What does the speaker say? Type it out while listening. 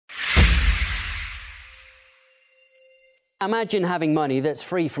Imagine having money that's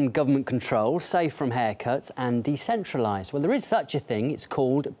free from government control, safe from haircuts and decentralised. Well, there is such a thing. It's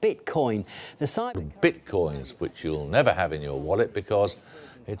called Bitcoin. Bitcoins, which you'll never have in your wallet because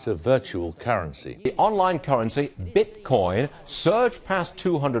it's a virtual currency. The online currency, Bitcoin, surged past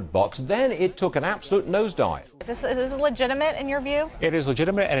 $200. Then it took an absolute nosedive. Is this legitimate in your view? It is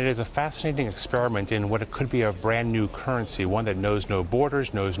legitimate, and it is a fascinating experiment in what it could be a brand new currency, one that knows no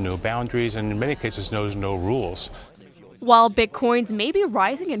borders, knows no boundaries, and in many cases knows no rules. While Bitcoins may be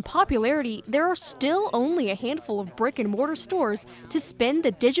rising in popularity, there are still only a handful of brick-and-mortar stores to spend the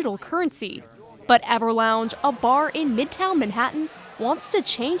digital currency. But EVR Lounge, a bar in midtown Manhattan, wants to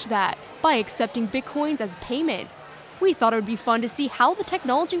change that by accepting Bitcoins as payment. We thought it would be fun to see how the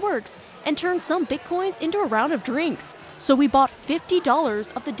technology works and turn some Bitcoins into a round of drinks. So we bought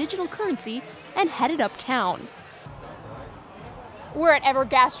 $50 of the digital currency and headed uptown. We're at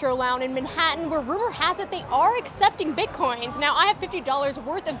EVR Lounge in Manhattan, where rumor has it they are accepting Bitcoins. Now, I have $50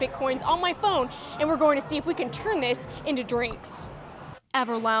 worth of Bitcoins on my phone, and we're going to see if we can turn this into drinks.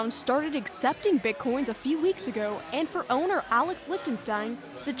 EVR Lounge started accepting Bitcoins a few weeks ago, and for owner Likhtenstein,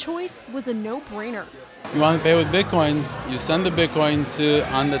 the choice was a no-brainer. You want to pay with Bitcoins, you send the Bitcoin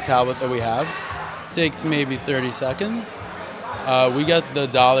on the tablet that we have. It takes maybe 30 seconds. We get the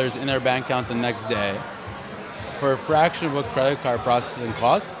dollars in our bank account the next day for a fraction of what credit card processing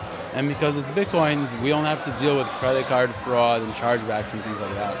costs. And because it's Bitcoins, we don't have to deal with credit card fraud and chargebacks and things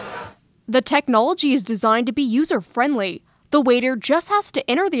like that. The technology is designed to be user-friendly. The waiter just has to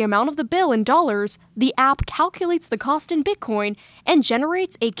enter the amount of the bill in dollars, the app calculates the cost in Bitcoin, and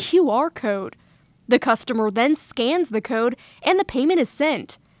generates a QR code. The customer then scans the code, and the payment is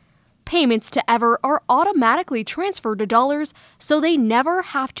sent. Payments to EVR are automatically transferred to dollars, so they never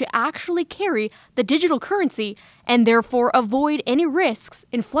have to actually carry the digital currency and therefore avoid any risks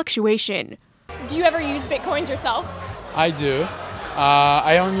in fluctuation. Do you ever use Bitcoins yourself? I do.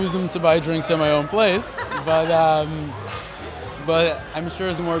 I don't use them to buy drinks at my own place, but I'm sure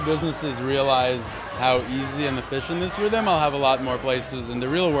as more businesses realize how easy and efficient this is for them, I'll have a lot more places in the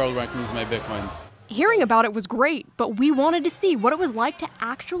real world where I can use my Bitcoins. Hearing about it was great, but we wanted to see what it was like to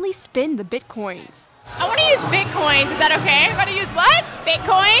actually spend the Bitcoins. I want to use Bitcoins. Is that okay? You want to use what?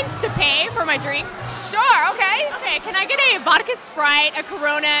 Bitcoins to pay for my drinks. Sure, okay. Okay, can I get a vodka Sprite, a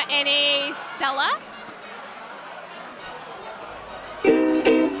Corona, and a Stella?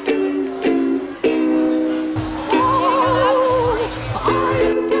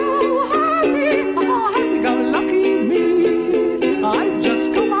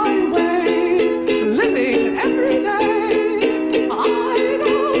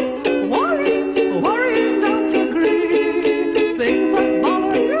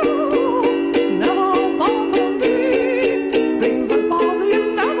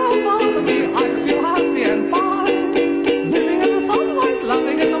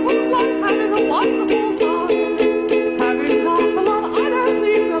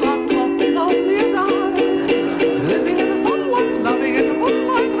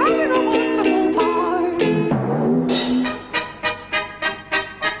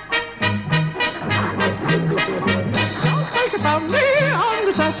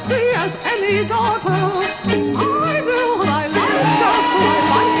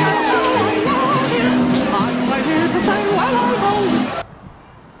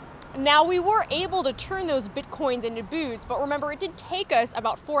 Now, we were able to turn those Bitcoins into booze, but remember, it did take us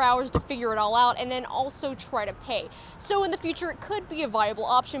about 4 hours to figure it all out and then also try to pay. So in the future, it could be a viable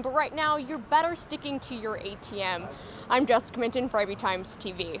option, but right now, you're better sticking to your ATM. I'm Jessica Minton for IB Times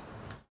TV.